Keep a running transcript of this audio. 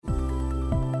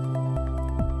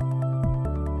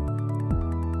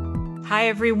Hi,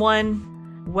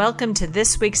 everyone. Welcome to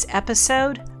this week's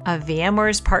episode of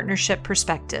VMware's Partnership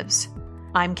Perspectives.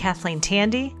 I'm Kathleen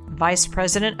Tandy, Vice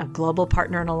President of Global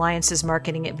Partner and Alliances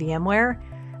Marketing at VMware,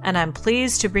 and I'm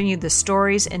pleased to bring you the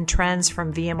stories and trends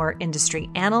from VMware industry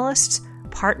analysts,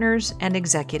 partners, and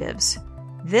executives.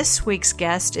 This week's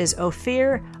guest is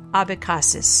Ofir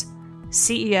Abecassis,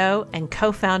 CEO and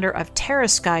co-founder of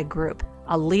TerraSky Group,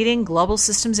 a leading global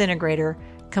systems integrator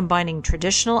combining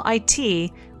traditional IT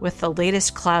with the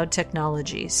latest cloud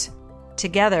technologies.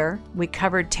 Together, we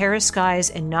covered TerraSky's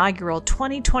inaugural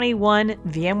 2021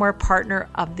 VMware Partner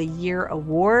of the Year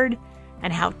award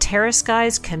and how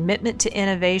TerraSky's commitment to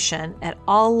innovation at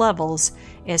all levels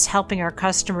is helping our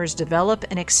customers develop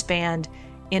and expand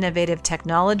innovative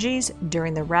technologies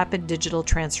during the rapid digital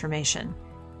transformation.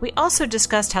 We also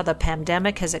discussed how the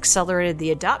pandemic has accelerated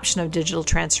the adoption of digital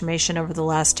transformation over the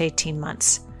last 18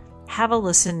 months. Have a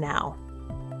listen now.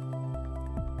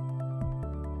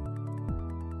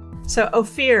 So,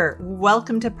 Ofir,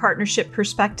 welcome to Partnership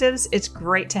Perspectives. It's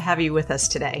great to have you with us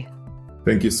today.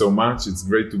 Thank you so much. It's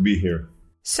great to be here.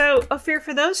 So, Ofir,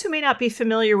 for those who may not be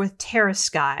familiar with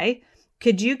TerraSky,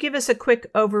 could you give us a quick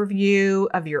overview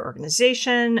of your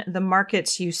organization, the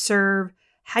markets you serve,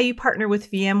 how you partner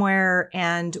with VMware,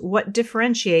 and what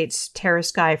differentiates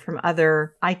TerraSky from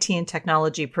other IT and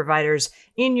technology providers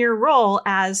in your role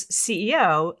as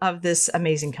CEO of this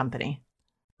amazing company?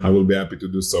 I will be happy to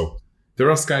do so.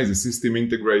 TerraSky is a system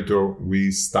integrator. We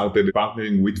started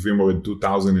partnering with VMware in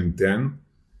 2010.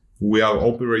 We are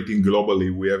operating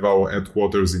globally. We have our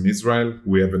headquarters in Israel.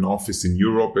 We have an office in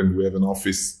Europe, and we have an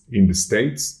office in the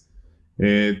States.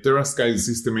 TerraSky is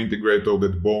a system integrator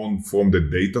that born from the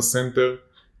data center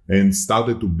and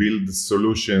started to build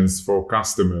solutions for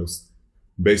customers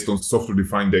based on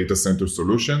software-defined data center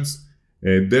solutions.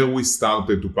 There we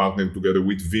started to partner together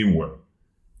with VMware.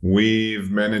 We've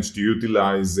managed to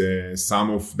utilize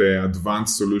some of the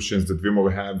advanced solutions that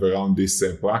VMware have around this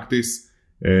practice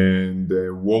and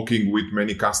working with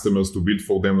many customers to build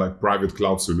for them like private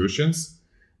cloud solutions.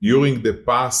 During the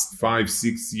past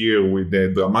 5-6 years, with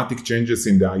the dramatic changes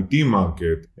in the IT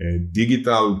market,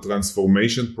 digital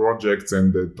transformation projects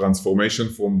and the transformation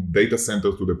from data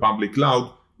center to the public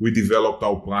cloud, we developed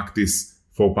our practice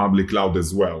for public cloud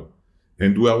as well.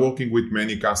 And we are working with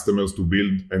many customers to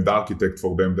build and architect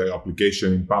for them their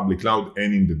application in public cloud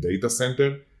and in the data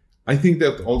center. I think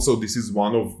that also this is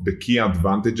one of the key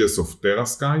advantages of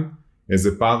TerraSky as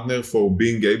a partner for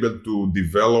being able to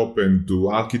develop and to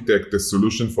architect a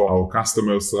solution for our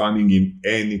customers running in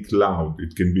any cloud.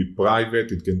 It can be private,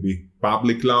 it can be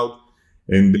public cloud,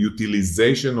 and the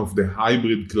utilization of the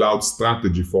hybrid cloud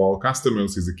strategy for our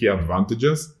customers is a key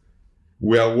advantages.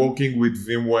 We are working with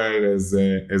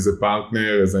VMware as a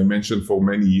partner, as I mentioned, for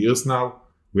many years now.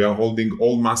 We are holding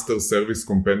all master service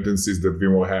competencies that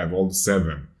VMware have, all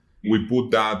 7. We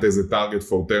put that as a target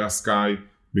for TerraSky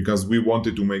because we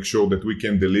wanted to make sure that we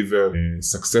can deliver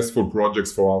successful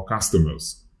projects for our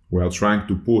customers. We are trying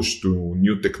to push to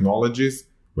new technologies.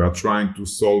 We are trying to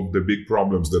solve the big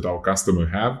problems that our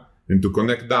customers have and to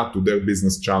connect that to their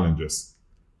business challenges.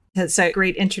 That's a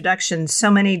great introduction. So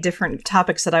many different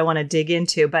topics that I want to dig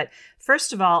into. But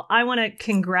first of all, I want to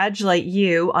congratulate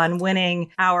you on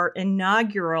winning our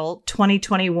inaugural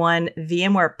 2021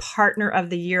 VMware Partner of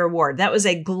the Year award. That was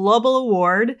a global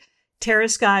award.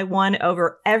 TerraSky won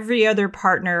over every other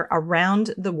partner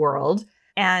around the world.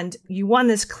 And you won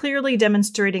this clearly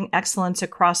demonstrating excellence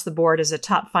across the board as a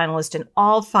top finalist in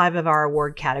all 5 of our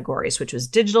award categories, which was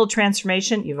digital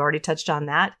transformation. You've already touched on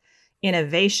that.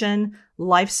 Innovation,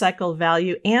 lifecycle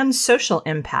value, and social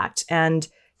impact. And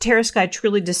TerraSky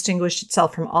truly distinguished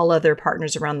itself from all other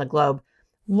partners around the globe.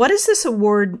 What does this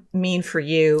award mean for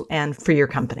you and for your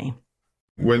company?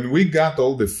 When we got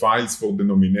all the files for the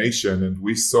nomination and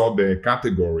we saw the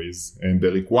categories and the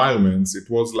requirements, it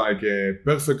was like a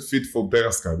perfect fit for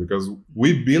TerraSky because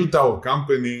we built our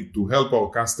company to help our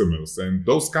customers, and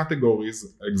those categories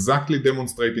exactly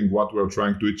demonstrating what we're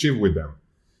trying to achieve with them.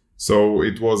 So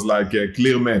it was like a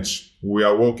clear match. We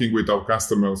are working with our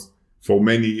customers for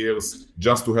many years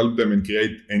just to help them and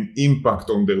create an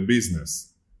impact on their business.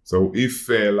 So if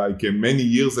many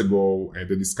years ago,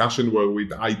 the discussion were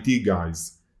with IT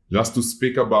guys, just to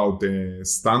speak about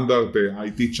standard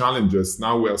IT challenges,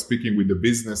 now we are speaking with the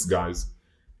business guys,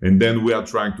 and then we are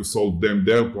trying to solve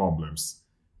their problems.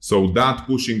 So that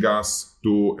pushing us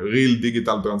to real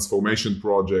digital transformation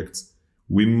projects.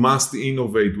 We must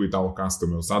innovate with our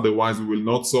customers. Otherwise, we will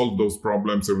not solve those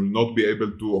problems and will not be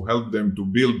able to help them to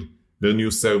build their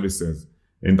new services.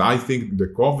 And I think the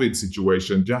COVID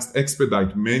situation just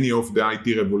expedite many of the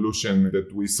IT revolution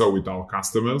that we saw with our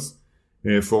customers.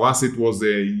 For us, it was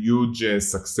a huge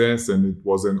success, and it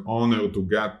was an honor to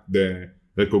get the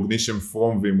recognition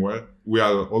from VMware. We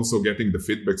are also getting the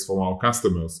feedbacks from our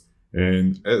customers.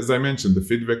 And as I mentioned, the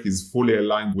feedback is fully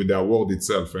aligned with the award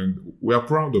itself, and we are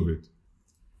proud of it.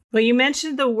 Well, you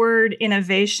mentioned the word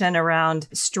innovation around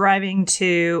striving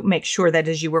to make sure that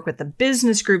as you work with the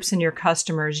business groups and your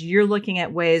customers, you're looking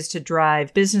at ways to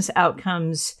drive business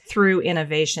outcomes through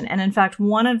innovation. And in fact,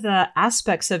 one of the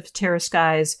aspects of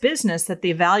TerraSky's business that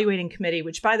the evaluating committee,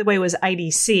 which by the way was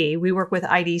IDC, we work with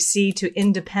IDC to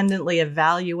independently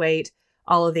evaluate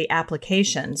all of the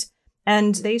applications.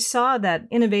 And they saw that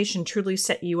innovation truly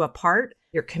set you apart,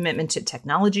 your commitment to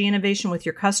technology innovation with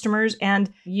your customers.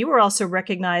 And you were also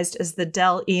recognized as the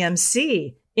Dell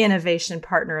EMC Innovation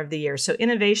Partner of the Year. So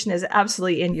innovation is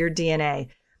absolutely in your DNA.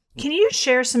 Can you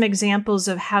share some examples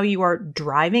of how you are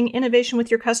driving innovation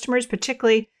with your customers?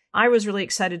 Particularly, I was really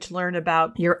excited to learn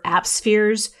about your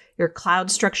AppSpheres, your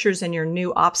cloud structures, and your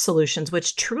new ops solutions,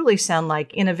 which truly sound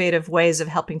like innovative ways of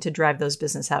helping to drive those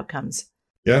business outcomes.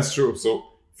 Yes, sure. So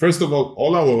first of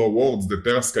all our awards that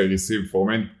TerraSky received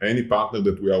from any partner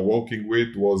that we are working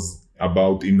with was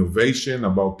about innovation,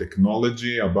 about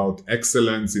technology, about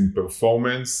excellence in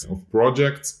performance of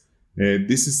projects.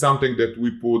 This is something that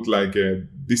we put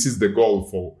this is the goal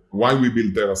for why we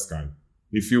build TerraSky.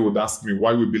 If you would ask me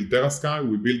why we build TerraSky,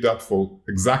 we build that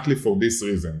exactly for this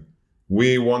reason.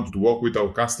 We want to work with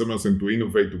our customers and to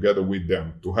innovate together with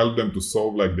them, to help them to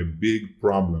solve the big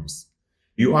problems.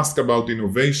 You ask about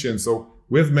innovation, so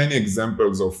we have many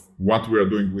examples of what we are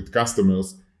doing with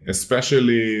customers,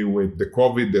 especially with the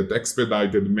COVID that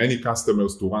expedited many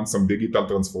customers to run some digital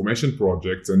transformation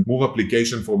projects and move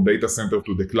application from data center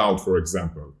to the cloud, for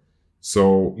example.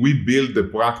 So we build the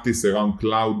practice around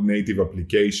cloud native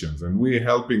applications, and we're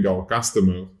helping our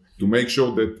customers to make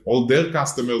sure that all their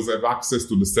customers have access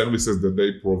to the services that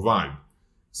they provide.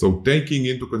 So taking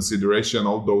into consideration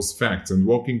all those facts and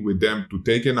working with them to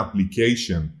take an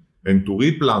application and to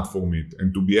re-platform it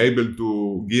and to be able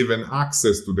to give an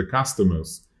access to the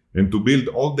customers and to build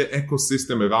all the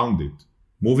ecosystem around it.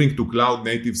 Moving to cloud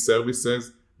native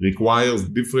services requires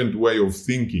different way of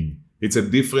thinking. It's a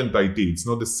different IT. It's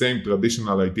not the same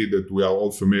traditional IT that we are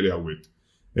all familiar with.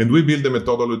 And we build a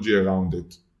methodology around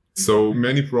it. So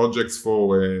many projects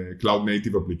for a cloud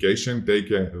native application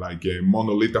take a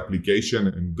monolith application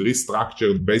and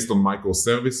restructure it based on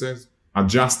microservices,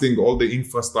 adjusting all the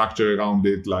infrastructure around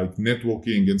it, like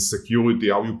networking and security,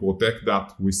 how you protect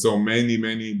that. We saw many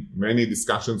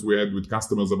discussions we had with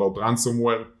customers about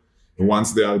ransomware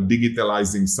once they are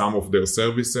digitalizing some of their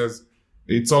services.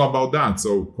 It's all about that.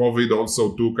 So COVID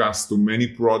also took us to many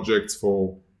projects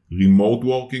for remote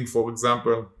working, for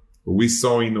example. We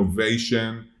saw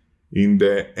innovation in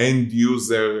the end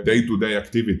user day-to-day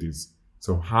activities.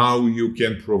 So how you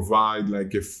can provide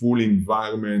a full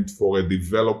environment for a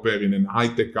developer in an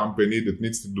high-tech company that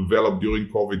needs to develop during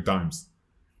COVID times.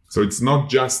 So it's not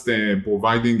just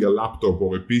providing a laptop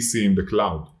or a PC in the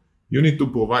cloud. You need to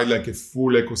provide a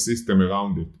full ecosystem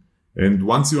around it. And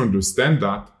once you understand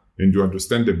that, and you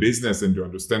understand the business and you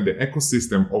understand the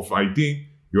ecosystem of IT,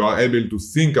 you are able to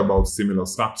think about similar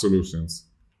stack solutions.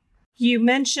 You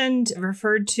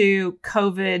referred to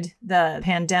COVID, the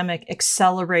pandemic,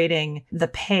 accelerating the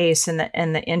pace and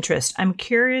the interest. I'm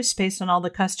curious, based on all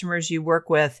the customers you work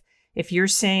with, if you're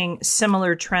seeing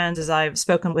similar trends as I've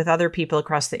spoken with other people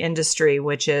across the industry,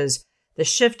 which is the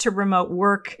shift to remote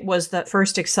work was the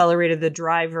first accelerated the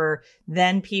driver.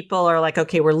 Then people are like,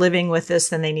 okay, we're living with this.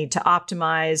 Then they need to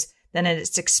optimize. Then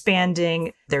it's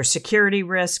expanding their security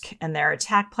risk and their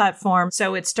attack platform.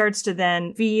 So it starts to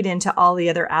then feed into all the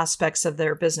other aspects of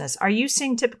their business. Are you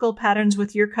seeing typical patterns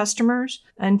with your customers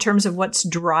in terms of what's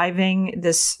driving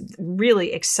this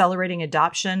really accelerating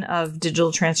adoption of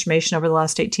digital transformation over the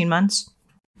last 18 months?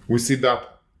 We see that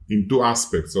in two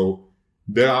aspects. So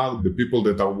there are the people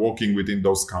that are working within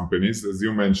those companies, as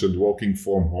you mentioned, working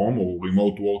from home or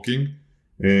remote working.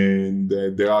 And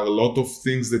there are a lot of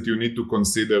things that you need to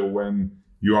consider when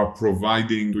you are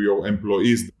providing to your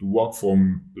employees to work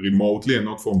from remotely and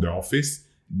not from the office.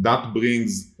 That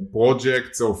brings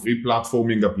projects of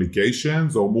re-platforming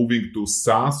applications or moving to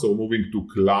SaaS or moving to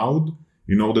cloud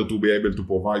in order to be able to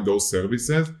provide those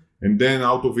services. And then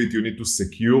out of it, you need to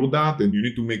secure that and you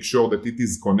need to make sure that it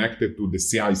is connected to the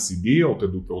CI/CD or to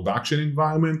the production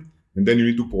environment. And then you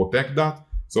need to protect that.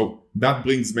 So that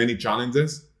brings many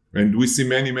challenges. And we see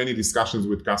many discussions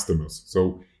with customers.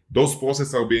 So those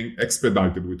processes are being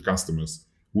expedited with customers.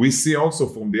 We see also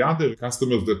from the other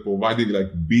customers that providing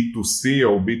B2C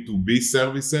or B2B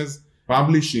services,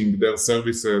 publishing their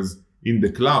services in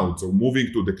the cloud, so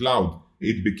moving to the cloud.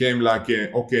 it became like,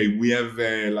 okay, we have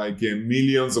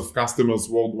millions of customers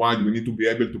worldwide. We need to be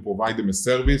able to provide them a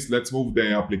service. Let's move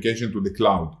the application to the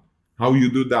cloud. How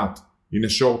you do that in a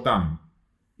short time?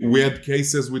 We had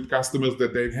cases with customers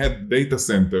that they had data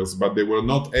centers, but they were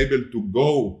not able to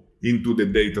go into the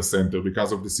data center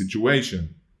because of the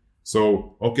situation.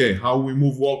 So, okay, how we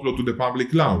move workload to the public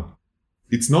cloud?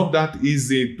 It's not that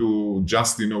easy to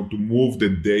just, to move the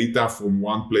data from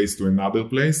one place to another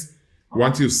place.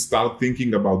 Once you start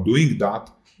thinking about doing that,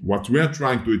 what we are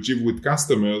trying to achieve with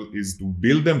customers is to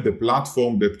build them the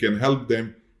platform that can help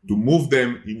them to move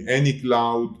them in any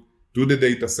cloud to the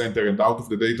data center and out of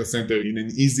the data center in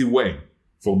an easy way.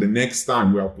 For the next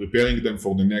time, we are preparing them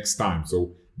for the next time.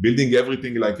 So building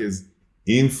everything like as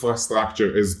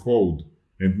infrastructure as code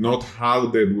and not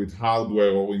hardened with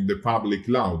hardware or in the public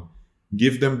cloud.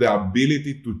 Give them the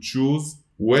ability to choose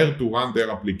where to run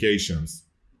their applications.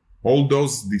 All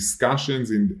those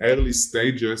discussions in early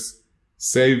stages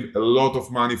save a lot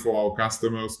of money for our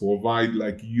customers, provide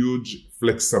like huge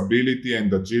flexibility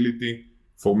and agility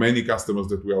for many customers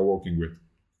that we are working with.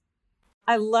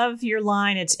 I love your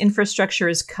line, it's infrastructure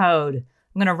as code.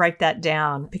 I'm going to write that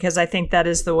down because I think that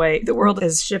is the way the world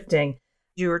is shifting.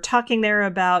 You were talking there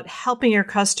about helping your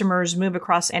customers move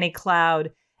across any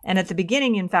cloud. And at the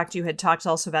beginning, in fact, you had talked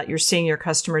also about you're seeing your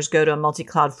customers go to a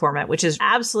multi-cloud format, which is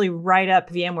absolutely right up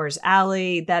VMware's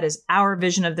alley. That is our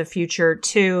vision of the future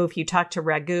too. If you talk to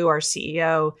Raghu, our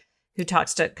CEO, who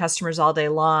talks to customers all day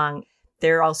long,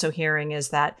 they're also hearing is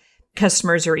that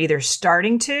customers are either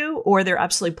starting to or they're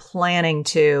absolutely planning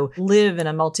to live in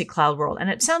a multi-cloud world. And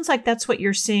it sounds like that's what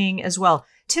you're seeing as well.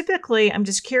 Typically, I'm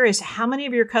just curious, how many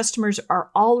of your customers are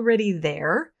already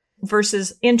there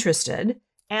versus interested?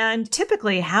 And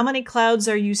typically, how many clouds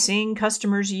are you seeing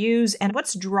customers use? And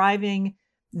what's driving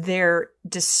their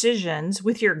decisions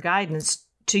with your guidance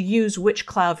to use which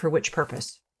cloud for which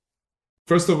purpose?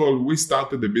 First of all, we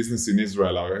started the business in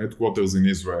Israel, our headquarters in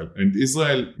Israel. And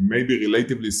Israel may be a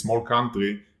relatively small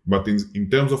country, but in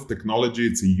terms of technology,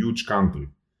 it's a huge country.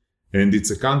 And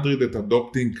it's a country that's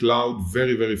adopting cloud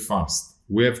very, very fast.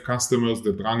 We have customers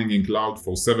that are running in cloud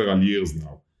for several years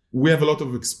now. We have a lot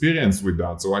of experience with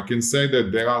that. So I can say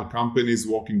that there are companies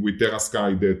working with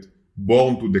TerraSky that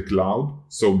born to the cloud.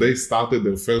 So they started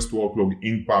their first workload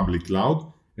in public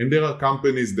cloud. And there are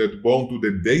companies that born to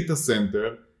the data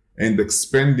center and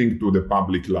expanding to the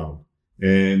public cloud.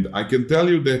 And I can tell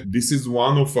you that this is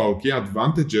one of our key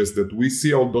advantages, that we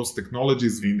see all those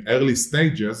technologies in early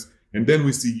stages, and then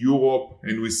we see Europe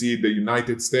and we see the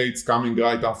United States coming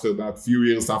right after that, few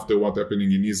years after what's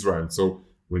happening in Israel. So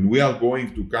when we are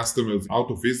going to customers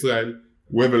out of Israel,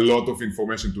 we have a lot of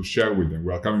information to share with them.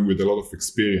 We are coming with a lot of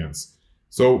experience.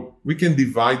 So we can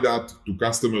divide that to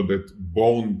customers that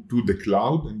born to the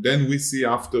cloud. And then we see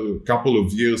after a couple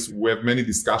of years, we have many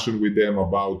discussions with them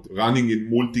about running in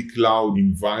multi-cloud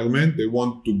environment. They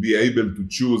want to be able to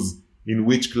choose in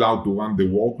which cloud to run the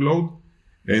workload.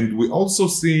 And we also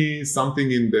see something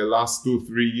in the last 2-3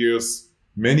 years,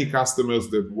 many customers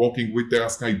that working with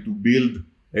TerraSky to build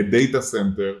a data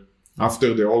center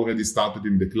after they already started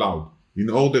in the cloud in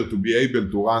order to be able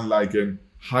to run like an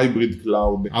hybrid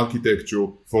cloud architecture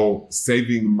for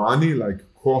saving money. Like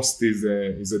cost is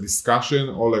a discussion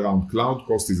all around cloud.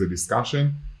 Cost is a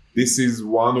discussion. This is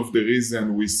one of the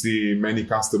reasons we see many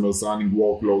customers running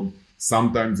workload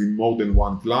sometimes in more than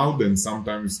one cloud and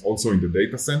sometimes also in the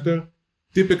data center.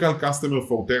 Typical customer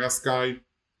for TerraSky,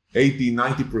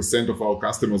 80-90% of our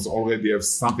customers already have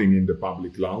something in the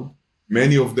public cloud.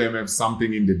 Many of them have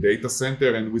something in the data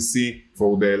center, and we see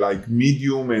for the like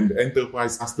medium and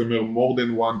enterprise customer, more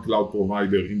than one cloud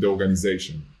provider in the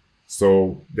organization.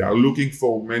 So they are looking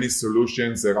for many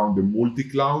solutions around the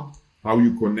multi-cloud, how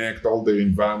you connect all the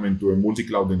environment to a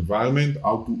multi-cloud environment,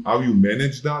 how you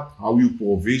manage that, how you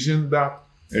provision that.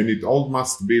 And it all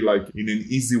must be like in an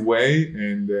easy way.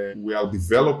 And we are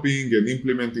developing and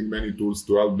implementing many tools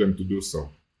to help them to do so.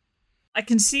 I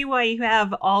can see why you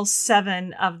have all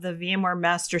 7 of the VMware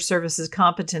Master Services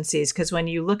competencies, because when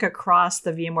you look across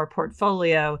the VMware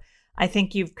portfolio, I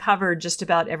think you've covered just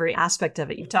about every aspect of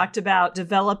it. You've talked about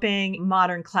developing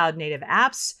modern cloud native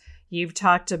apps. You've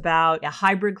talked about a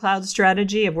hybrid cloud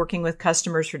strategy of working with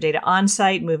customers for data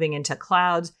on-site, moving into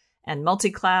clouds. and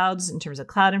multi-clouds in terms of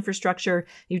cloud infrastructure.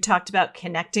 You talked about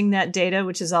connecting that data,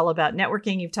 which is all about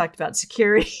networking. You've talked about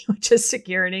security, which is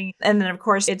security. And then, of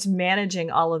course, it's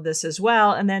managing all of this as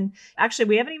well. And then actually,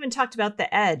 we haven't even talked about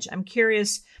the edge. I'm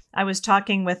curious. I was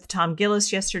talking with Tom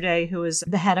Gillis yesterday, who is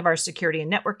the head of our security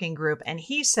and networking group. And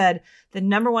he said the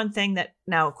number one thing that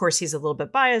now, of course, he's a little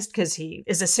bit biased because he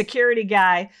is a security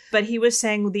guy, but he was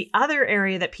saying the other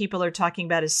area that people are talking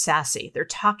about is SASE. They're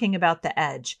talking about the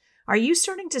edge. Are you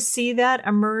starting to see that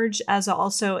emerge as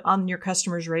also on your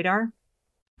customers' radar?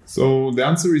 So the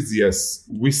answer is yes.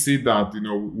 We see that,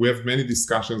 we have many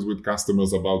discussions with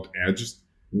customers about edge.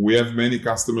 We have many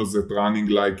customers that running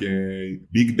like a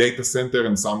big data center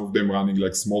and some of them running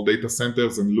like small data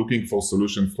centers and looking for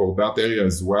solutions for that area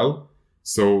as well.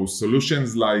 So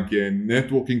solutions like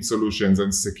networking solutions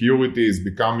and security is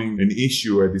becoming an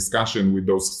issue, a discussion with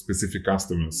those specific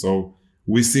customers. So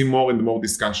we see more and more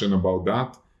discussion about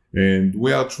that. And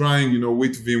we are trying,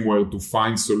 with VMware to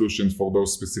find solutions for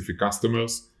those specific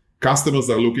customers. Customers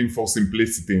are looking for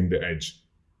simplicity in the edge.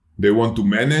 They want to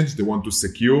manage, they want to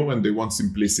secure, and they want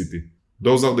simplicity.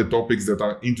 Those are the topics that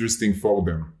are interesting for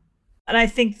them. And I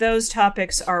think those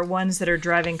topics are ones that are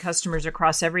driving customers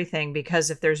across everything, because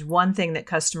if there's one thing that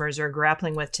customers are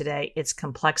grappling with today, it's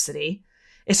complexity.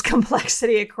 It's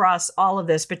complexity across all of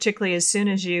this, particularly as soon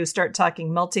as you start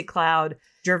talking multi-cloud,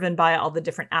 driven by all the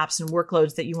different apps and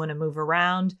workloads that you want to move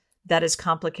around. That is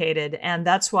complicated. And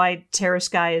that's why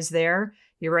TerraSky is there.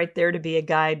 You're right there to be a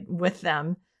guide with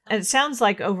them. And it sounds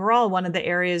like overall, one of the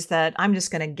areas that I'm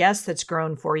just going to guess that's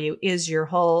grown for you is your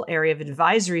whole area of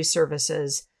advisory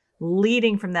services,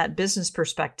 leading from that business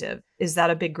perspective. Is that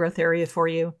a big growth area for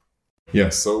you?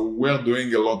 Yes. So we're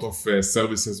doing a lot of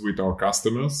services with our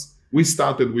customers. We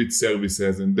started with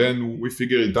services and then we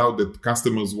figured it out that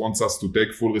customers want us to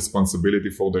take full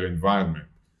responsibility for their environment.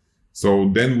 So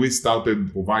then we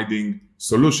started providing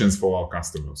solutions for our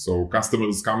customers. So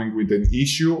customers coming with an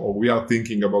issue or we are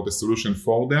thinking about a solution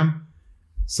for them.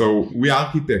 So we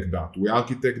architect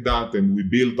that and we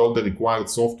build all the required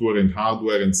software and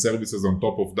hardware and services on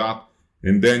top of that.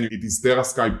 And then it is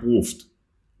TerraSky proofed.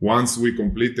 Once we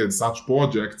completed such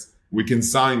projects, we can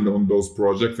sign on those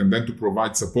projects and then to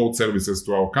provide support services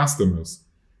to our customers.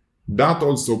 That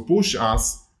also push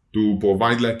us to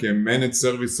provide like a managed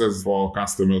services for our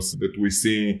customers that we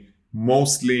see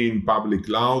mostly in public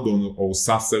cloud or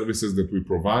SaaS services that we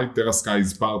provide. TerraSky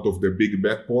is part of the big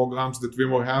bet programs that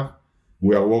VMware have.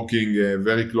 We are working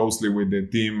very closely with the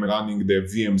team running the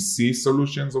VMC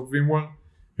solutions of VMware.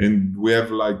 And we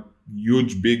have like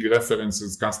huge, big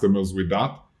references customers with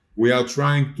that. We are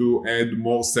trying to add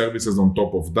more services on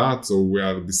top of that. So we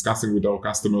are discussing with our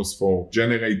customers for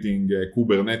generating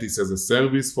Kubernetes as a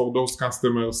service for those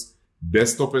customers,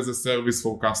 desktop as a service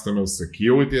for customers,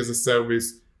 security as a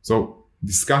service. So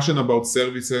discussion about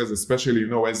services, especially,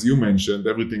 as you mentioned,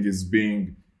 everything is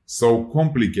being so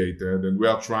complicated and we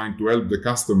are trying to help the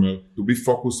customer to be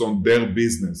focused on their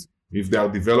business. If they are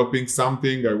developing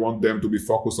something, I want them to be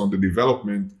focused on the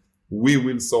development. We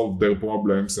will solve their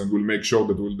problems and we'll make sure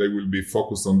that they will be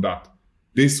focused on that.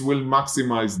 This will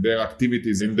maximize their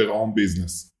activities in their own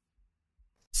business.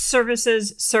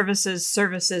 Services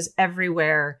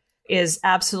everywhere is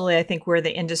absolutely, I think, where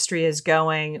the industry is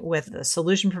going with the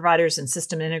solution providers and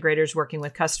system integrators working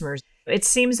with customers. It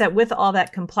seems that with all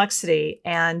that complexity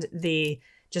and the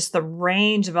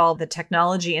range of all the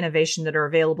technology innovation that are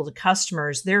available to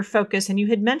customers, their focus, and you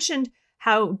had mentioned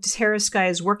how TerraSky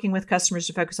is working with customers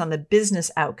to focus on the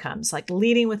business outcomes, like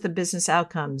leading with the business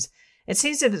outcomes. It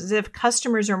seems as if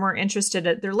customers are more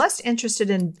interested, they're less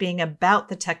interested in being about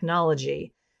the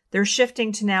technology. They're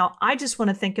shifting to now, I just want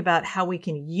to think about how we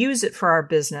can use it for our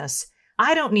business.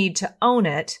 I don't need to own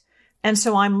it. And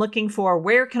so I'm looking for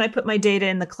where can I put my data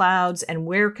in the clouds and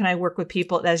where can I work with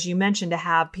people, as you mentioned, to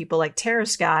have people like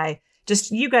TerraSky,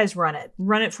 just you guys run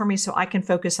it for me so I can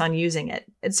focus on using it.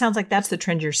 It sounds like that's the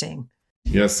trend you're seeing.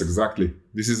 Yes, exactly.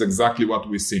 This is exactly what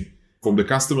we see. From the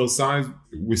customer side,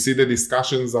 we see the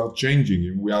discussions are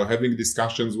changing. We are having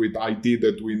discussions with IT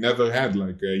that we never had.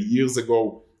 Like years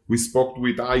ago, we spoke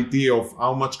with IT of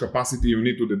how much capacity you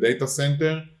need to the data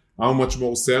center, how much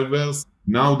more servers.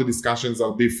 Now the discussions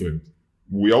are different.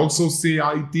 We also see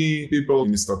IT people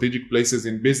in strategic places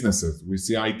in businesses. We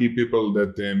see IT people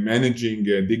that are managing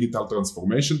digital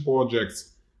transformation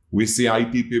projects. We see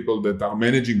IT people that are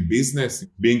managing business,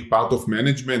 being part of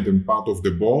management and part of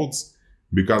the boards.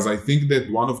 Because I think that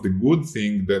one of the good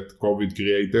things that COVID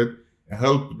created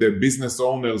helped the business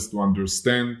owners to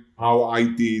understand how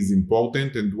IT is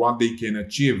important and what they can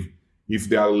achieve if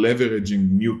they are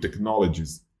leveraging new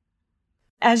technologies.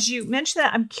 As you mentioned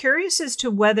that, I'm curious as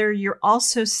to whether you're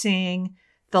also seeing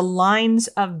the lines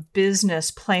of business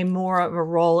play more of a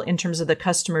role in terms of the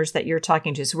customers that you're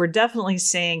talking to. So we're definitely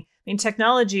seeing,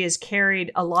 technology has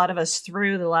carried a lot of us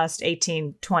through the last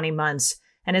 18, 20 months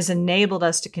and has enabled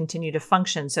us to continue to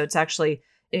function. So it's actually,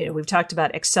 we've talked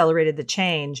about accelerated the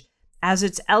change. As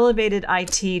it's elevated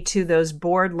IT to those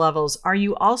board levels, are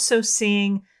you also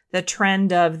seeing the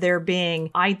trend of there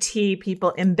being IT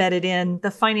people embedded in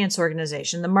the finance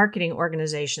organization, the marketing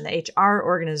organization, the HR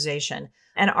organization,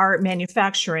 and our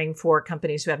manufacturing for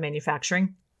companies who have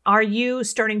manufacturing? Are you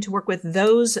starting to work with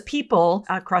those people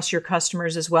across your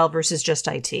customers as well versus just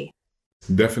IT?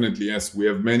 Definitely, yes. We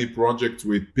have many projects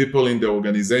with people in the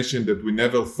organization that we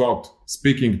never thought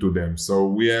speaking to them. So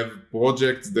we have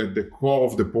projects that the core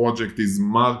of the project is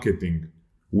marketing.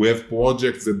 We have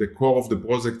projects that the core of the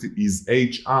project is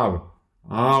HR.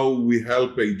 How we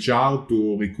help HR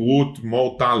to recruit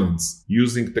more talents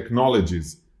using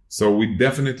technologies. So we're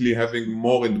definitely having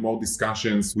more and more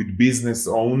discussions with business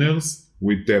owners,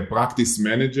 with practice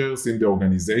managers in the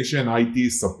organization.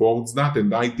 IT supports that,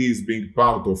 and IT is being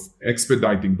part of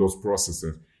expediting those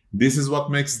processes. This is what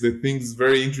makes the things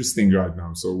very interesting right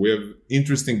now. So we have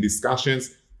interesting discussions.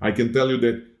 I can tell you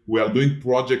that we are doing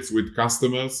projects with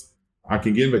customers. I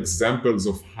can give examples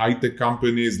of high-tech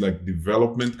companies, like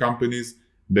development companies,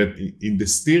 that in the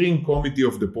steering committee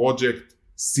of the project,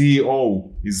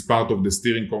 CEO is part of the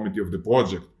steering committee of the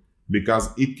project because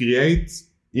it creates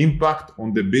impact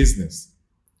on the business.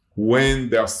 When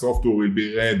their software will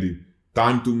be ready,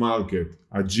 time to market,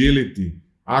 agility,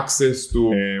 access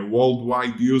to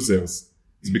worldwide users.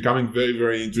 It's becoming very,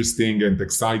 very interesting and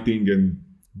exciting. And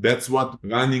that's what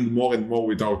running more and more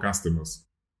with our customers.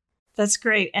 That's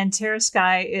great. And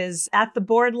TerraSky is at the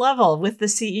board level with the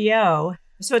CEO.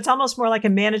 So it's almost more like a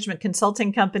management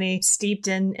consulting company steeped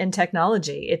in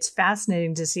technology. It's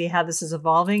fascinating to see how this is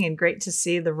evolving and great to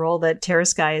see the role that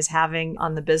TerraSky is having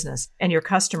on the business and your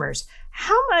customers.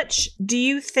 How much do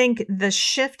you think the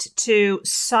shift to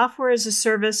software as a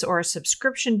service or a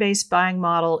subscription-based buying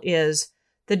model is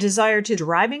the desire to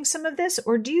driving some of this,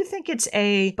 or do you think it's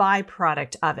a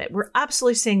byproduct of it? We're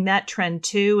absolutely seeing that trend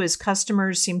too, as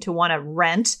customers seem to want to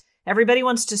rent. Everybody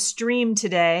wants to stream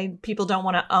today. People don't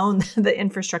want to own the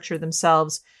infrastructure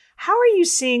themselves. How are you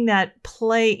seeing that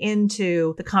play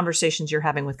into the conversations you're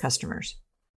having with customers?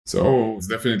 So it's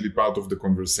definitely part of the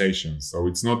conversation. So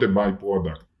it's not a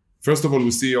byproduct. First of all, we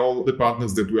see all the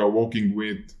partners that we are working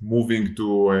with moving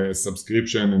to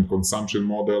subscription and consumption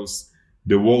models.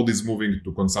 The world is moving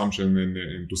to consumption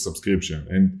and to subscription.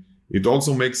 And it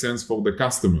also makes sense for the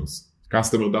customers.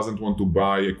 Customer doesn't want to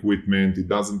buy equipment. It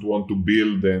doesn't want to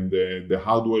build the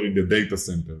hardware in the data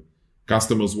center.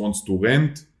 Customers want to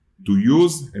rent, to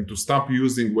use, and to stop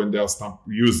using when they are stop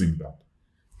using that.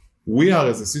 We are,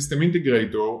 as a system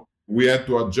integrator, we had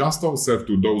to adjust ourselves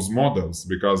to those models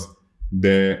because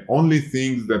the only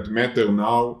thing that matter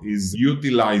now is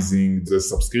utilizing the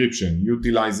subscription,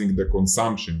 utilizing the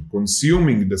consumption,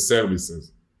 consuming the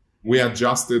services. We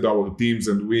adjusted our teams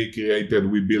and we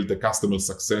built a customer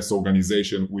success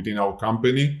organization within our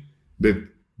company that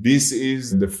this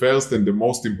is the first and the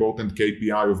most important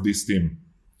KPI of this team.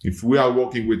 If we are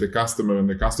working with a customer and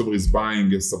the customer is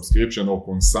buying a subscription or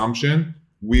consumption,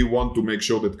 we want to make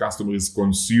sure that customer is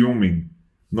consuming.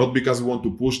 Not because we want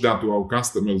to push that to our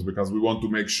customers, because we want to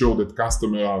make sure that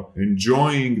customers are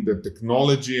enjoying the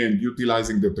technology and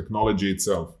utilizing the technology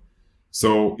itself.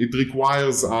 So it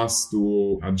requires us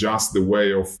to adjust the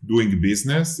way of doing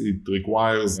business. It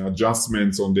requires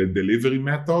adjustments on the delivery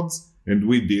methods, and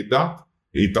we did that.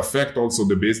 It affects also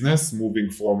the business, moving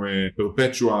from a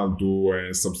perpetual to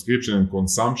a subscription and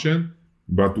consumption.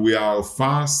 But we are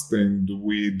fast and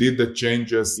we did the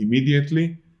changes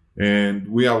immediately. And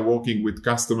we are working with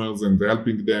customers and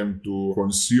helping them to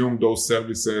consume those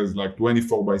services like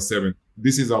 24/7.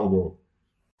 This is our goal.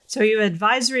 So you have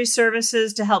advisory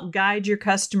services to help guide your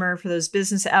customer for those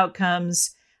business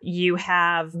outcomes. You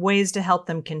have ways to help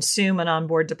them consume and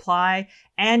onboard deploy,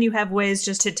 and you have ways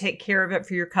just to take care of it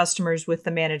for your customers with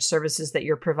the managed services that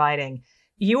you're providing.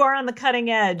 You are on the cutting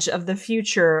edge of the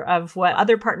future of what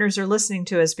other partners are listening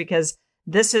to us, because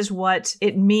this is what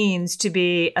it means to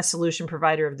be a solution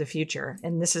provider of the future.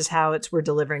 And this is how we're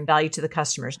delivering value to the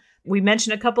customers. We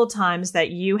mentioned a couple of times that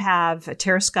you have,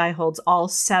 TerraSky holds all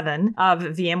 7 of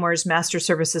VMware's master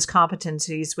services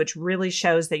competencies, which really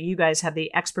shows that you guys have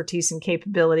the expertise and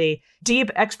capability,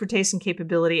 deep expertise and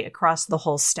capability across the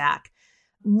whole stack.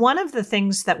 One of the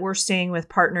things that we're seeing with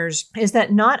partners is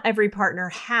that not every partner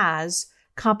has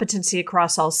competency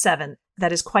across all 7.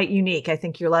 That is quite unique. I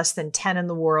think you're less than 10 in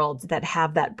the world that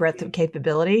have that breadth of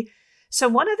capability. So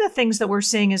one of the things that we're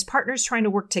seeing is partners trying to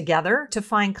work together to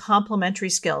find complementary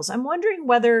skills. I'm wondering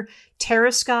whether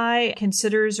TerraSky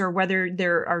considers or whether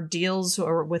there are deals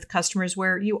or with customers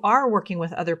where you are working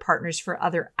with other partners for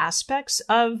other aspects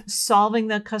of solving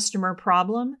the customer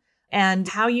problem and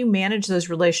how you manage those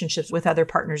relationships with other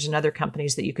partners and other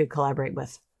companies that you could collaborate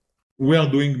with. We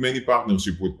are doing many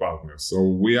partnerships with partners. So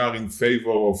we are in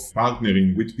favor of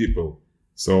partnering with people.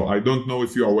 So I don't know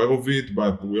if you're aware of it,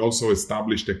 but we also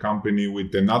established a company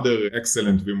with another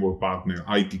excellent VMware partner,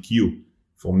 ITQ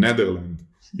from Netherlands.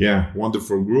 Yeah,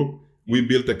 wonderful group. We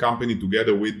built a company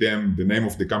together with them. The name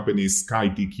of the company is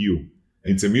SkyTQ.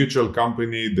 It's a mutual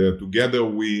company that together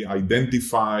we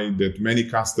identify that many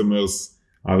customers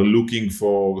are looking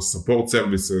for support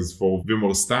services for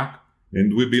VMware Stack,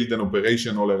 and we build an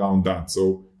operation all around that.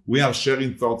 So we are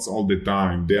sharing thoughts all the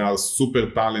time. They are a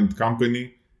super talent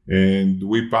company. And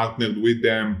we partnered with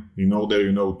them in order,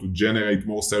 to generate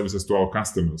more services to our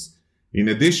customers. In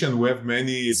addition, we have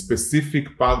many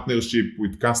specific partnership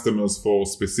with customers for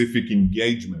specific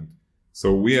engagement.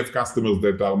 So we have customers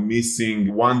that are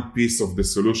missing one piece of the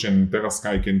solution, and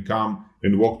TerraSky can come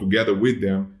and work together with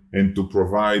them and to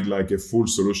provide like a full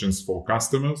solutions for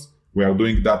customers. We are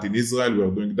doing that in Israel. We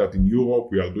are doing that in Europe.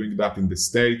 We are doing that in the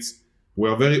States. We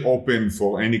are very open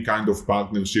for any kind of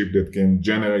partnership that can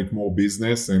generate more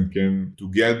business and can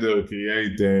together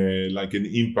create an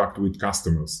impact with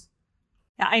customers.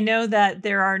 I know that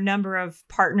there are a number of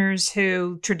partners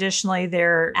who traditionally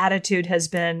their attitude has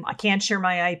been, I can't share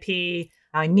my IP.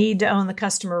 I need to own the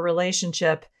customer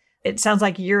relationship. It sounds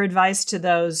like your advice to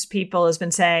those people has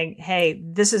been saying, hey,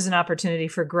 this is an opportunity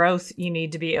for growth. You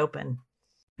need to be open.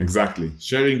 Exactly.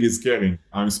 Sharing is caring.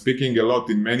 I'm speaking a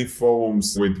lot in many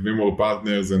forums with VMware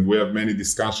partners, and we have many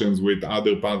discussions with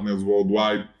other partners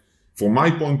worldwide. From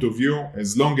my point of view,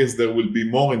 as long as there will be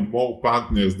more and more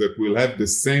partners that will have the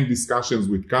same discussions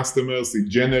with customers, it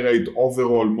generates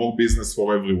overall more business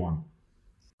for everyone.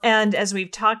 And as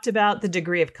we've talked about the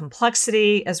degree of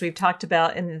complexity, as we've talked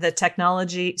about in the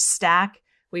technology stack,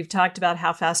 we've talked about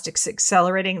how fast it's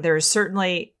accelerating. There is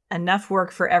certainly enough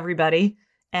work for everybody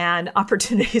and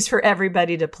opportunities for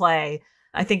everybody to play.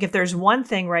 I think if there's one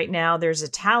thing right now, there's a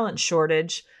talent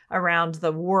shortage around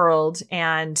the world,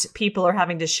 and people are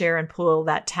having to share and pool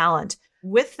that talent.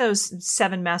 With those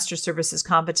 7 master services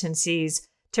competencies,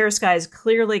 TerraSky is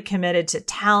clearly committed to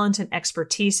talent and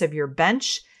expertise of your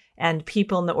bench and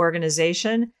people in the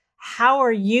organization. How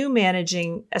are you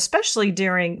managing, especially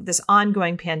during this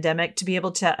ongoing pandemic, to be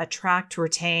able to attract,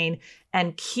 retain,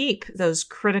 and keep those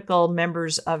critical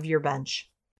members of your bench?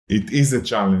 It is a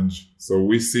challenge. So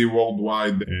we see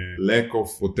worldwide a lack of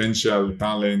potential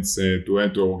talents to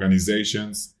add to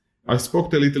organizations. I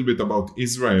spoke a little bit about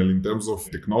Israel in terms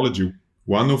of technology.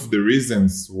 One of the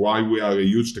reasons why we are a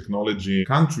huge technology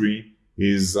country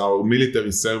is our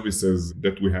military services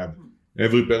that we have.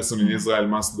 Every person in Israel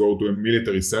must go to a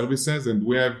military services, and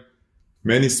we have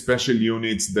many special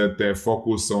units that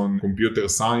focus on computer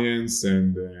science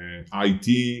and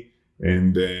IT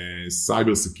and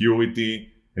cybersecurity.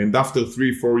 And after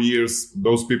 3-4 years,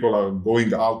 those people are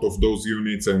going out of those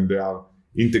units and they are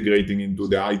integrating into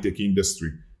the high-tech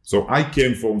industry. So I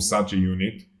came from such a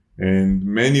unit, and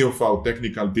many of our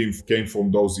technical teams came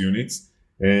from those units.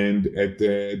 And at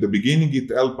the beginning, it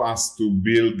helped us to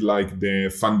build like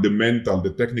the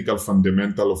technical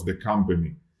fundamental of the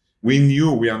company.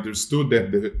 We understood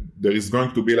that there is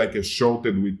going to be like a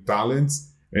shortage with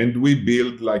talents, and we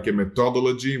built like a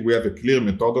methodology. We have a clear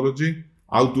methodology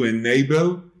how to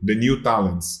enable the new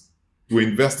talents. We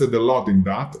invested a lot in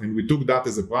that, and we took that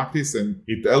as a practice, and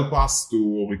it helped us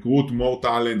to recruit more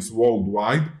talents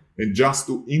worldwide and just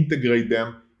to integrate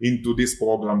them into this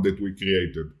program that we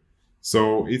created.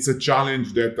 So it's a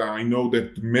challenge that I know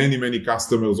that many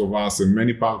customers of us and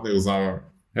many partners are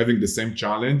having the same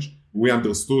challenge. We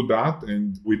understood that,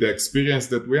 and with the experience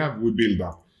that we have, we build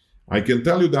that. I can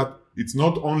tell you that it's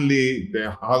not only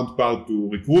the hard part to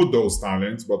recruit those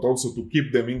talents, but also to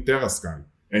keep them in TerraSky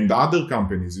and other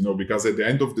companies, because at the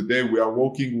end of the day, we are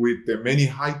working with many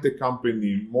high-tech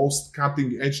companies, most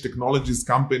cutting-edge technologies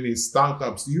companies,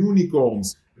 startups,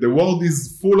 unicorns. The world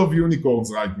is full of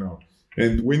unicorns right now.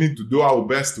 And we need to do our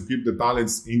best to keep the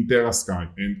talents in TerraSky.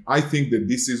 And I think that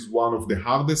this is one of the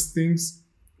hardest things,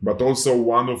 but also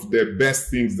one of the best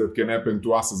things that can happen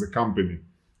to us as a company,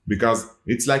 because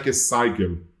it's like a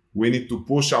cycle. We need to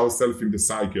push ourselves in the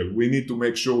cycle. We need to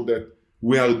make sure that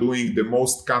we are doing the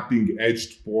most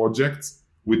cutting-edge projects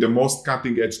with the most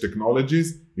cutting-edge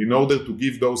technologies in order to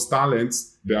give those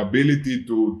talents the ability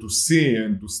to see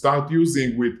and to start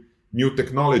using with new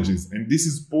technologies. And this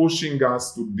is pushing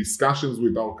us to discussions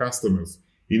with our customers.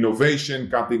 innovation,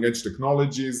 cutting edge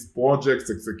technologies,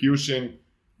 projects, execution,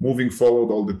 moving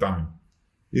forward all the time.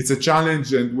 It's a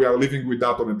challenge and we are living with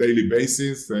that on a daily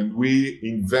basis. And we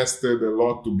invested a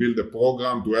lot to build a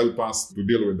program to help us to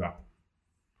deal with that.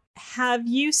 Have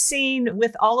you seen,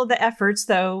 with all of the efforts,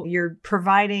 though, you're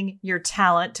providing your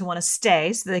talent to want to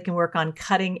stay so they can work on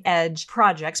cutting edge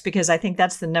projects? Because I think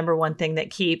that's the number one thing that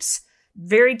keeps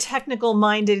very technical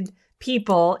minded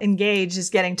people engaged, is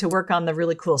getting to work on the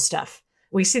really cool stuff.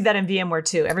 We see that in VMware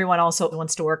too. Everyone also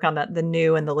wants to work on the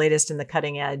new and the latest and the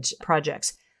cutting edge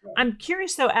projects. I'm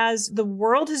curious, though, as the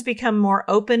world has become more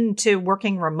open to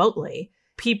working remotely,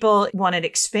 people want to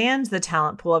expand the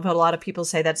talent pool. I've had a lot of people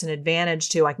say that's an advantage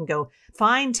too. I can go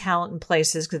find talent in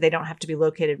places because they don't have to be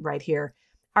located right here.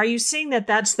 Are you seeing that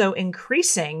that's, though,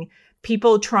 increasing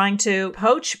people trying to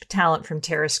poach talent from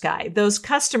TerraSky? Those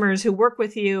customers who work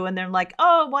with you and they're like,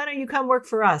 oh, why don't you come work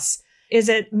for us? Is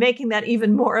it making that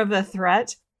even more of a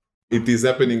threat? It is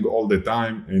happening all the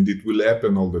time and it will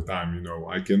happen all the time.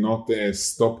 I cannot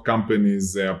stop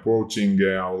companies approaching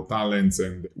our talents,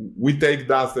 and we take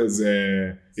that as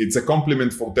it's a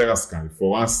compliment for TerraSky,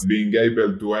 for us being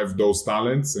able to have those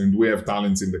talents, and we have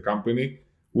talents in the company.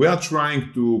 We are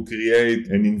trying to create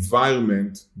an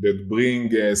environment that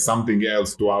brings something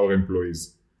else to our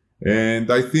employees.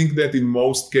 And I think that in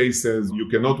most cases, you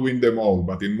cannot win them all,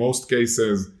 but in most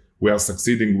cases, we are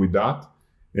succeeding with that.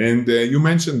 And you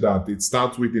mentioned that it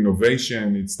starts with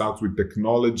innovation, it starts with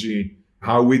technology,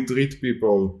 how we treat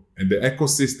people, and the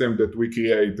ecosystem that we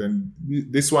create. And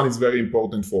this one is very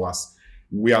important for us.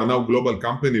 We are now a global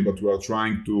company, but we are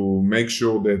trying to make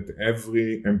sure that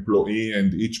every employee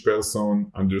and each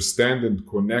person understand and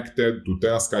connected to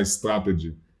TerraSky's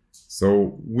strategy.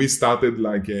 So we started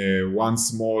like one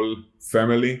small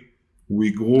family.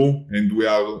 We grew and we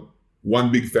are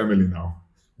one big family now,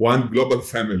 one global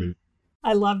family.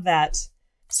 I love that.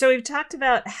 So we've talked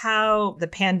about how the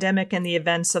pandemic and the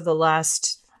events of the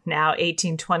last now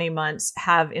 18, 20 months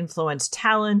have influenced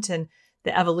talent and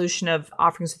the evolution of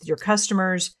offerings with your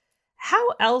customers. How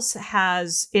else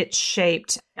has it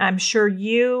shaped? I'm sure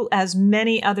you, as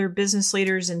many other business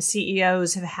leaders and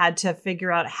CEOs, have had to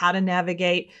figure out how to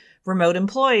navigate remote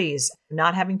employees,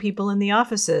 not having people in the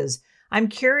offices. I'm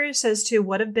curious as to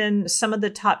what have been some of the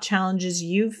top challenges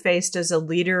you've faced as a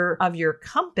leader of your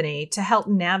company to help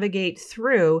navigate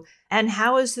through, and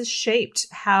how has this shaped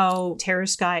how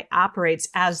TerraSky operates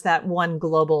as that one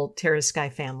global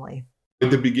TerraSky family?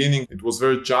 At the beginning, it was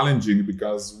very challenging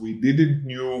because we didn't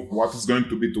know what is going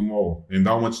to be tomorrow and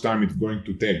how much time it's going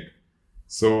to take.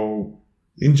 So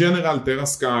in general,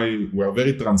 TerraSky, we are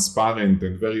very transparent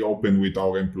and very open with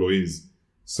our employees.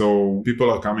 So people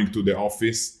are coming to the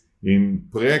office. In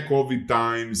pre-COVID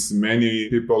times, many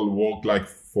people work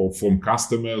from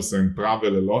customers and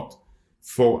travel a lot.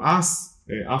 For us,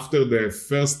 after the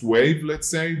first wave, let's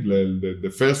say,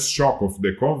 the first shock of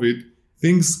the COVID,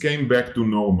 things came back to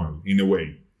normal in a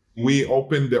way. We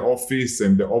opened the office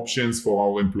and the options for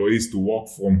our employees to work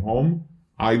from home,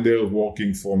 either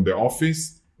working from the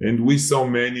office. And we saw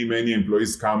many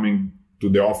employees coming to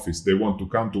the office. They want to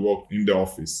come to work in the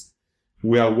office.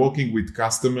 We are working with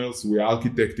customers. We are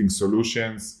architecting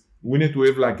solutions. We need to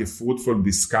have a fruitful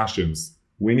discussions.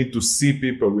 We need to see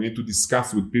people. We need to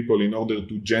discuss with people in order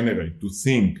to generate, to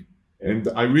think. And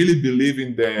I really believe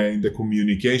in the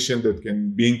communication that can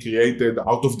be created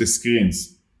out of the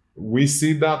screens. We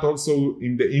see that also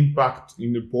in the impact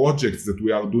in the projects that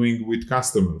we are doing with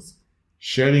customers,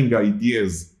 sharing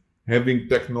ideas, having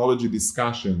technology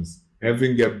discussions,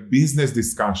 having business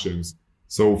discussions.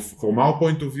 So from our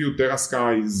point of view,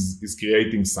 TerraSky is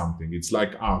creating something. It's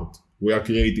like art. We are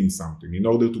creating something. In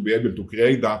order to be able to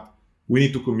create that, we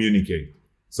need to communicate.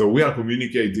 So we are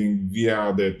communicating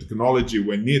via the technology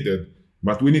when needed,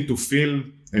 but we need to feel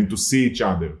and to see each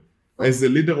other. As the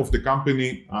leader of the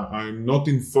company, I'm not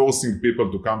enforcing people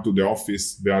to come to the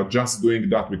office. They are just doing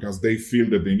that because they feel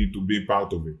that they need to be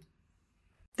part of it.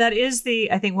 That is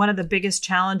I think one of the biggest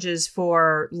challenges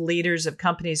for leaders of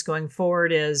companies going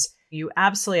forward is you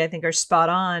absolutely, I think, are spot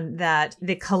on that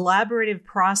the collaborative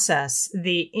process,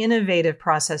 the innovative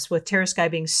process with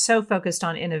TerraSky being so focused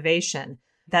on innovation,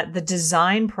 that the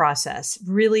design process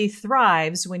really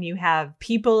thrives when you have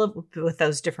people with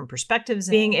those different perspectives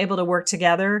being able to work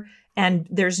together. And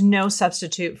there's no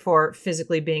substitute for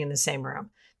physically being in the same room.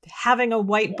 Having a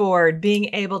whiteboard,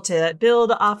 being able to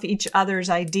build off each other's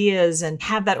ideas and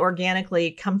have that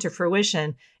organically come to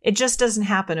fruition, it just doesn't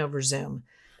happen over Zoom.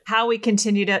 How we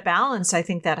continue to balance, I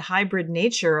think, that hybrid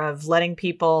nature of letting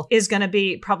people is going to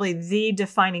be probably the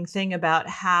defining thing about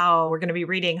how we're going to be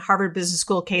reading Harvard Business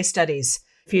School case studies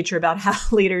future about how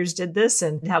leaders did this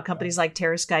and how companies like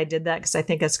TerraSky did that, because I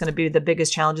think that's going to be the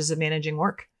biggest challenges of managing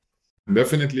work.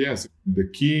 Definitely, yes. The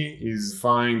key is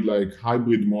find like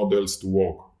hybrid models to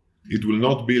work. It will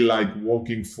not be like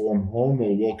working from home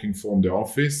or working from the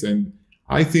office. And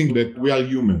I think that we are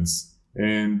humans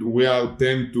and we are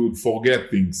tend to forget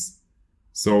things.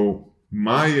 So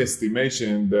my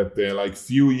estimation that like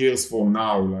few years from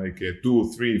now, like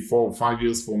 2, 3, 4, 5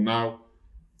 years from now,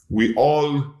 we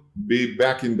all be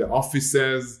back in the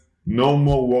offices, no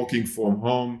more working from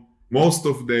home. Most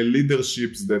of the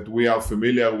leaderships that we are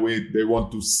familiar with, they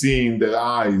want to see in their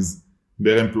eyes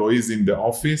their employees in the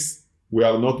office. We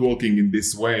are not working in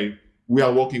this way. We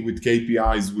are working with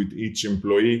KPIs with each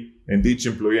employee, and each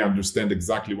employee understands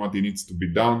exactly what he needs to be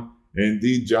done, and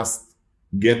he just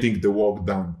getting the work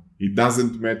done. It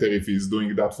doesn't matter if he's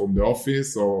doing that from the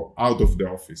office or out of the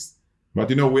office. But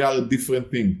we are a different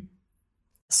thing.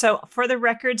 So for the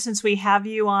record, since we have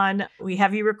you on, we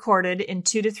have you recorded, in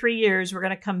 2 to 3 years, we're going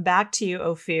to come back to you,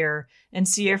 Ophir, and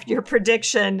see if your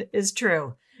prediction is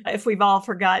true. If we've all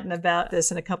forgotten about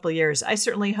this in a couple of years, I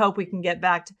certainly hope we can get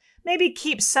back to maybe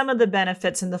keep some of the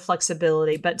benefits and the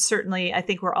flexibility, but certainly I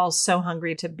think we're all so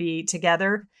hungry to be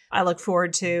together. I look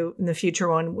forward to in the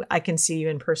future when I can see you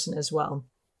in person as well.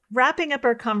 Wrapping up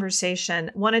our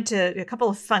conversation, a couple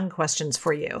of fun questions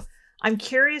for you. I'm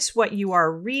curious what you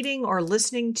are reading or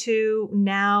listening to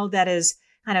now that is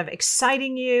kind of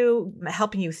exciting you,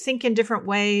 helping you think in different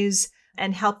ways,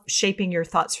 and help shaping your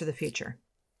thoughts for the future.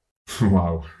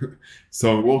 Wow.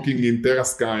 So working in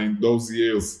TerraSky in those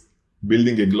years,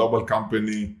 building a global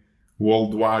company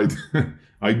worldwide,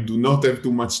 I do not have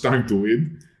too much time to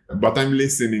read, but I'm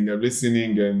listening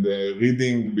and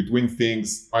reading between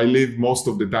things. I live most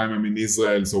of the time, I'm in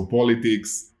Israel, so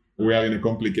politics, we are in a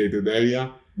complicated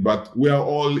area. But we are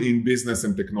all in business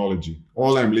and technology.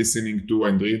 All I'm listening to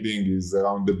and reading is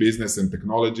around the business and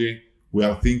technology. We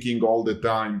are thinking all the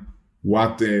time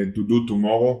what to do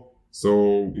tomorrow.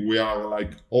 So we are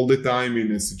like all the time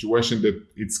in a situation that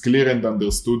it's clear and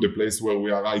understood the place where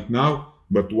we are right now,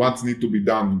 but what needs to be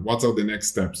done? What are the next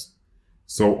steps?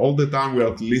 So all the time we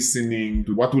are listening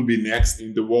to what will be next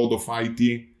in the world of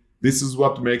IT. This is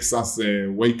what makes us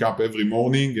wake up every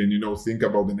morning and, think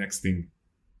about the next thing.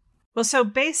 Well, so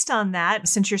based on that,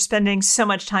 since you're spending so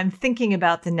much time thinking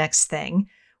about the next thing,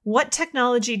 what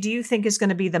technology do you think is going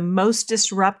to be the most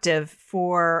disruptive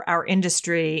for our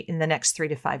industry in the next 3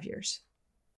 to 5 years?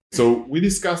 So we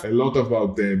discussed a lot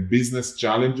about the business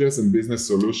challenges and business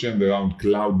solutions around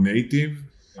cloud native.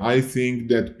 I think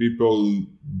that people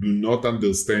do not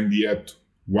understand yet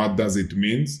what does it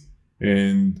mean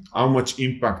and how much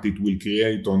impact it will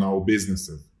create on our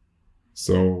businesses.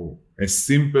 So a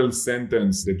simple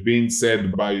sentence that being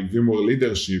said by VMware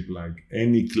leadership, like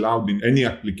any cloud, in any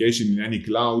application, in any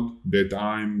cloud, that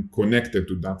I'm connected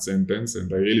to that sentence,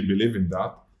 and I really believe in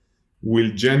that,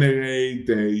 will generate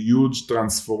a huge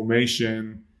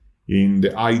transformation in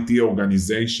the IT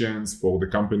organizations for the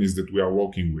companies that we are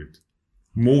working with.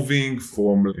 Moving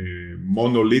from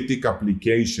monolithic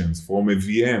applications, from a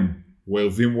VM, where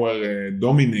VMware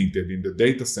dominated in the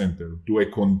data center, to a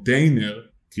container,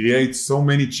 create so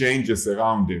many changes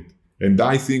around it. And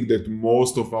I think that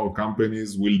most of our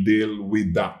companies will deal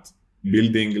with that,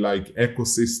 building like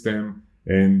ecosystem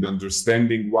and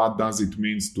understanding what does it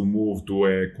means to move to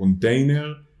a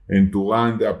container and to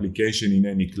run the application in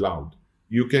any cloud.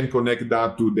 You can connect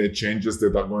that to the changes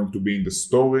that are going to be in the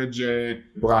storage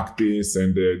practice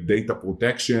and the data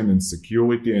protection and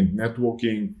security and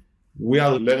networking. We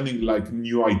are learning like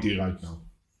new IT right now.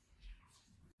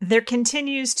 There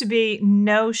continues to be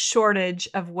no shortage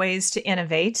of ways to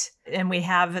innovate. And we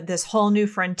have this whole new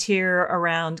frontier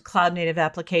around cloud native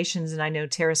applications. And I know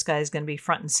TerraSky is going to be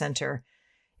front and center.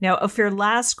 Now, Ophir,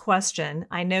 last question.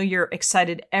 I know you're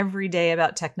excited every day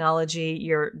about technology.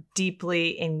 You're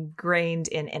deeply ingrained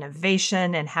in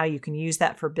innovation and how you can use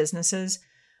that for businesses.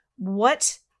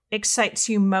 What excites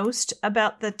you most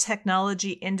about the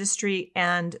technology industry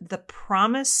and the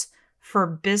promise for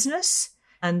business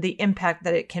and the impact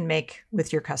that it can make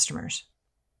with your customers?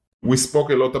 We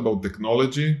spoke a lot about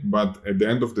technology, but at the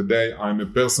end of the day, I'm a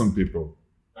person people.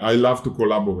 I love to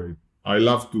collaborate. I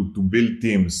love to build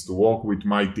teams, to work with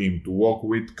my team, to work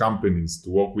with companies,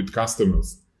 to work with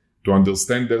customers, to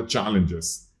understand their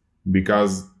challenges.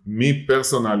 Because me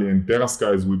personally and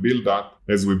TerraSky, as we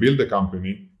build the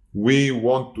company, we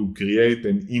want to create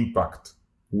an impact.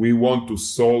 We want to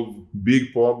solve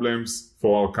big problems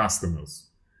for our customers.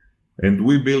 And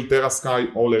we build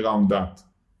TerraSky all around that.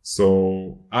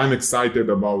 So I'm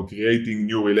excited about creating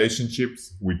new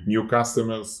relationships with new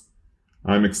customers.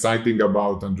 I'm excited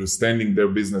about understanding their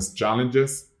business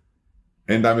challenges.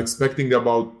 And I'm expecting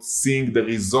about seeing the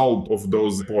result of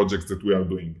those projects that we are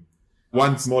doing.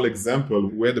 One small example,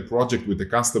 we had a project with a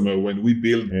customer when we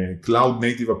built a cloud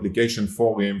native application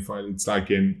for him. It's like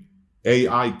an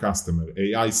AI customer,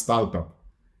 AI startup.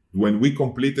 When we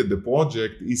completed the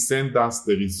project, he sent us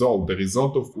the result. The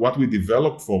result of what we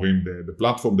developed for him, the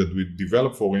platform that we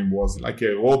developed for him was like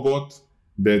a robot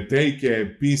that take a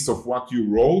piece of what you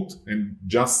wrote and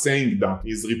just saying that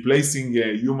is replacing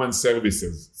human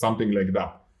services, something like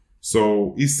that.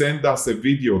 So he sent us a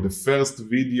video, the first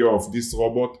video of this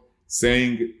robot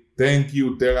saying, "Thank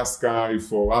you, TerraSky,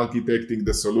 for architecting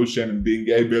the solution and being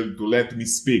able to let me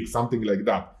speak," something like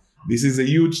that. This is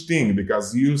a huge thing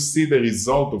because you see the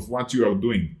result of what you are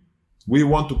doing. We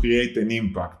want to create an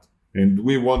impact and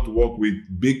we want to work with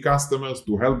big customers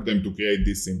to help them to create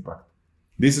this impact.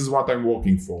 This is what I'm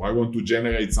working for. I want to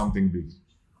generate something big.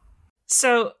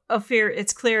 So, Ophir,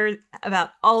 it's clear about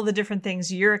all the different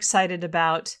things you're excited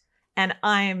about. And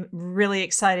I'm really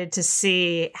excited to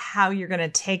see how you're going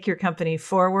to take your company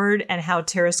forward and how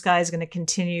TerraSky is going to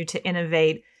continue to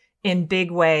innovate in big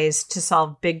ways to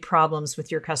solve big problems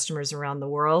with your customers around the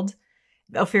world.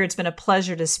 Ophir, it's been a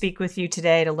pleasure to speak with you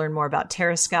today to learn more about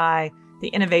TerraSky, the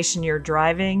innovation you're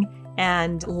driving,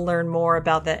 and learn more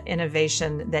about the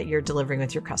innovation that you're delivering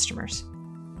with your customers.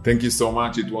 Thank you so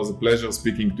much. It was a pleasure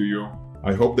speaking to you.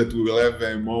 I hope that we will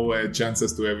have more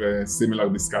chances to have similar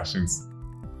discussions.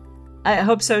 I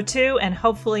hope so too, and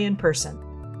hopefully in person.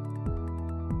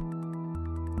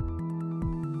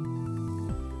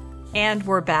 And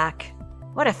we're back.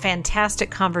 What a fantastic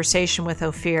conversation with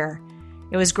Ophir.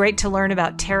 It was great to learn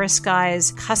about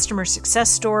TerraSky's customer success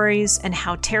stories and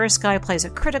how TerraSky plays a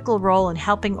critical role in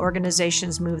helping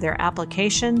organizations move their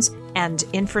applications and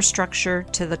infrastructure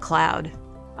to the cloud.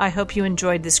 I hope you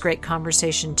enjoyed this great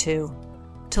conversation too.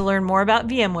 To learn more about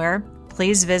VMware,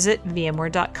 please visit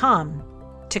vmware.com.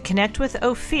 To connect with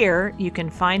Ophir, you can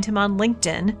find him on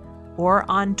LinkedIn or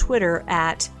on Twitter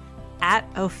at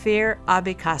Ophir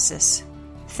Abikasis.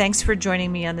 Thanks for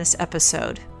joining me on this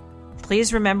episode.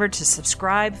 Please remember to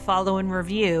subscribe, follow, and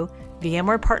review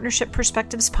VMware Partnership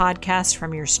Perspectives podcast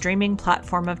from your streaming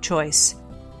platform of choice.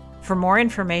 For more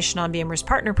information on VMware's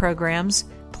partner programs,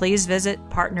 please visit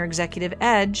Partner Executive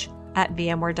Edge at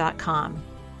vmware.com.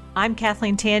 I'm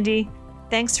Kathleen Tandy.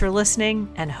 Thanks for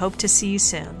listening and hope to see you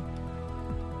soon.